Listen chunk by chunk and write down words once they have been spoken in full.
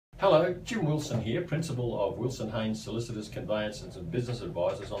Hello, Jim Wilson here, Principal of Wilson Haynes Solicitors, Conveyancers and Business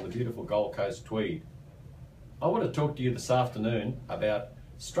Advisors on the beautiful Gold Coast Tweed. I want to talk to you this afternoon about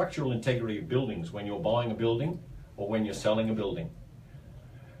structural integrity of buildings when you're buying a building or when you're selling a building.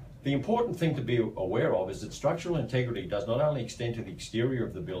 The important thing to be aware of is that structural integrity does not only extend to the exterior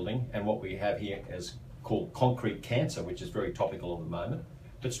of the building and what we have here as called concrete cancer, which is very topical at the moment,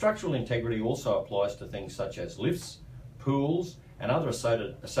 but structural integrity also applies to things such as lifts, pools, and other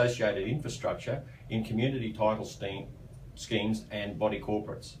associated infrastructure in community title schemes and body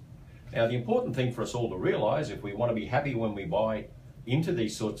corporates. Now, the important thing for us all to realise, if we want to be happy when we buy into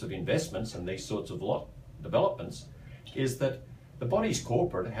these sorts of investments and these sorts of lot developments, is that the bodies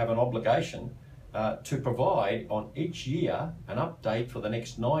corporate have an obligation to provide on each year an update for the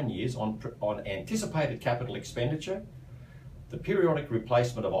next 9 years on anticipated capital expenditure, the periodic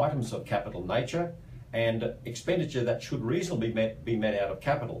replacement of items of capital nature, and expenditure that should reasonably be met out of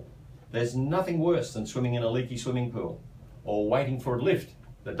capital. There's nothing worse than swimming in a leaky swimming pool or waiting for a lift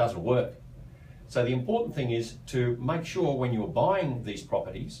that doesn't work. So the important thing is to make sure when you're buying these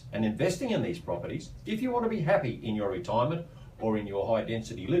properties and investing in these properties, if you want to be happy in your retirement or in your high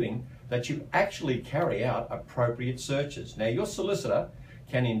density living, that you actually carry out appropriate searches. Now, your solicitor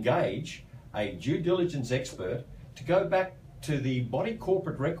can engage a due diligence expert to go back to the body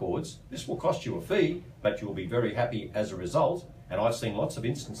corporate records. This will cost you a fee, but you'll be very happy as a result. And I've seen lots of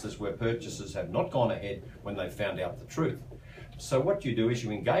instances where purchasers have not gone ahead when they found out the truth. So what you do is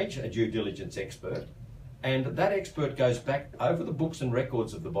you engage a due diligence expert, and that expert goes back over the books and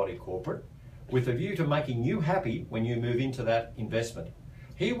records of the body corporate with a view to making you happy when you move into that investment.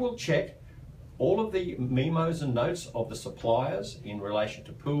 He will check all of the memos and notes of the suppliers in relation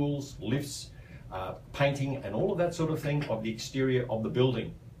to pools, lifts, painting and all of that sort of thing of the exterior of the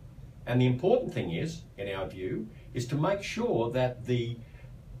building. And the important thing is, in our view, is to make sure that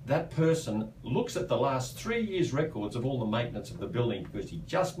that person looks at the last 3 years' records of all the maintenance of the building, because he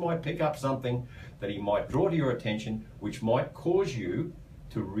just might pick up something that he might draw to your attention which might cause you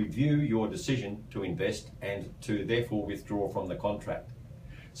to review your decision to invest and to therefore withdraw from the contract.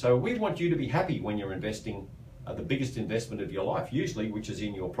 So we want you to be happy when you're investing the biggest investment of your life, usually, which is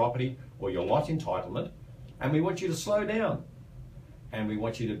in your property or your lot entitlement, and we want you to slow down, and we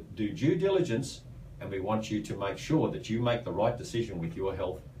want you to do due diligence, and we want you to make sure that you make the right decision with your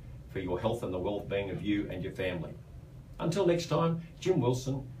health, for your health and the well-being of you and your family. Until next time, Jim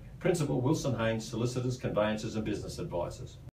Wilson, Principal, Wilson Haynes Solicitors, Conveyancers and Business Advisors.